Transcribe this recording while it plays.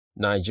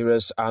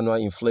Nigeria's annual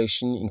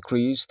inflation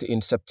increased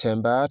in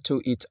September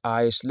to its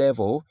highest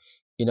level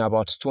in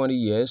about 20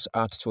 years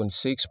at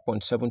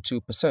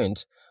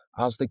 26.72%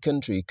 as the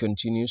country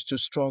continues to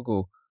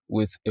struggle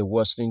with a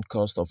worsening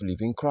cost of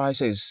living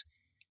crisis.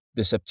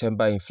 The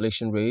September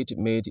inflation rate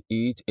made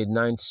it a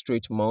ninth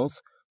straight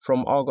month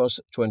from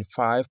August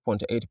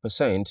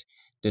 25.8%,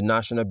 the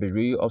National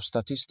Bureau of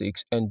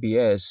Statistics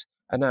 (NBS)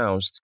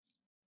 announced.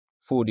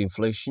 Food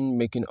inflation,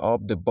 making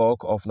up the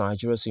bulk of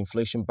Nigeria's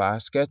inflation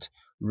basket,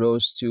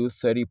 rose to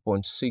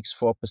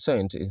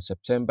 30.64% in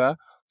September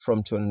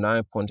from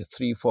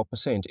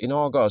 29.34% in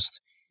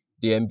August.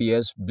 The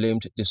NBS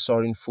blamed the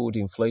soaring food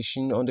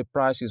inflation on the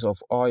prices of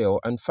oil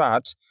and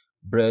fat,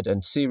 bread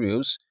and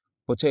cereals,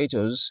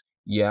 potatoes,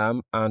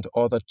 yam and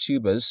other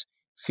tubers,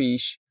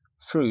 fish,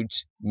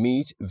 fruit,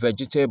 meat,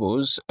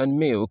 vegetables and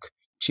milk,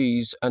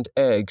 cheese and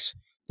eggs.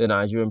 The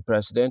Nigerian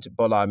President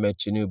Bola Ahmed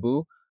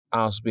Tinubu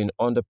has been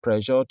under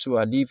pressure to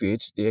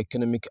alleviate the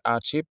economic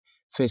hardship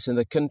facing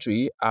the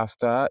country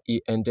after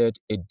he ended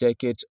a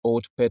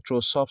decade-old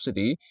petrol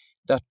subsidy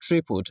that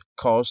tripled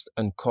cost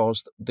and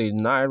caused the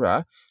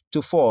naira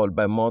to fall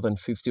by more than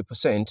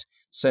 50%,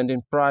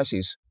 sending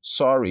prices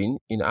soaring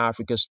in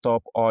Africa's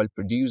top oil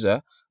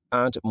producer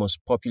and most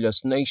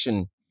populous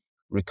nation.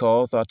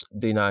 Recall that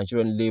the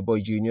Nigerian Labour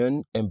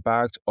Union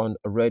embarked on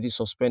already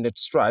suspended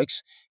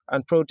strikes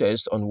and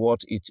protests on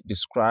what it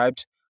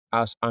described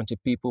as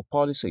anti-people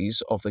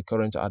policies of the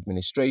current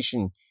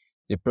administration.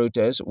 The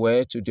protests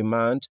were to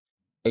demand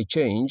a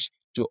change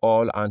to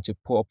all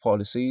anti-poor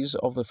policies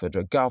of the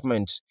federal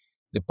government.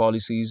 The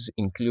policies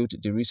include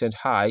the recent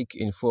hike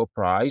in fuel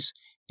price,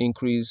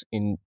 increase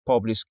in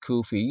public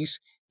school fees,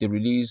 the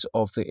release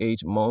of the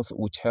 8-month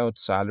withheld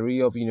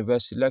salary of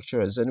university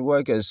lecturers and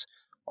workers.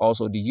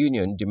 Also, the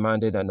union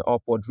demanded an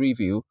upward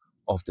review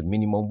of the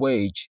minimum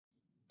wage.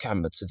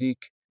 Kamad Sadiq,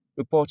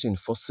 reporting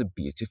for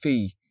CBA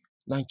TV,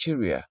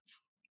 Nigeria.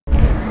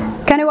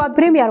 Kani waa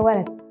Premier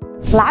Wallet.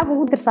 Lacag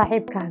ugu dir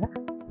saaxiibkaaga.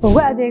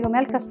 Uga adeego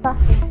meel kasta.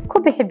 Ku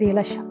bixi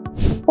biilasha.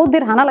 U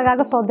dir hana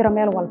lagaaga soo diro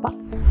meel walba.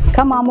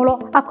 Ka maamulo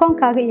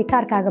akoonkaaga iyo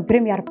kaarkaaga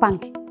Premier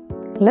Bank.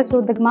 La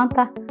soo deg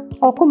maanta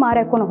oo ku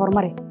maaree kuna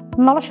horumari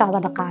noloshaada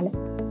dhaqaale.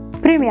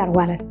 Premier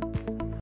Wallet.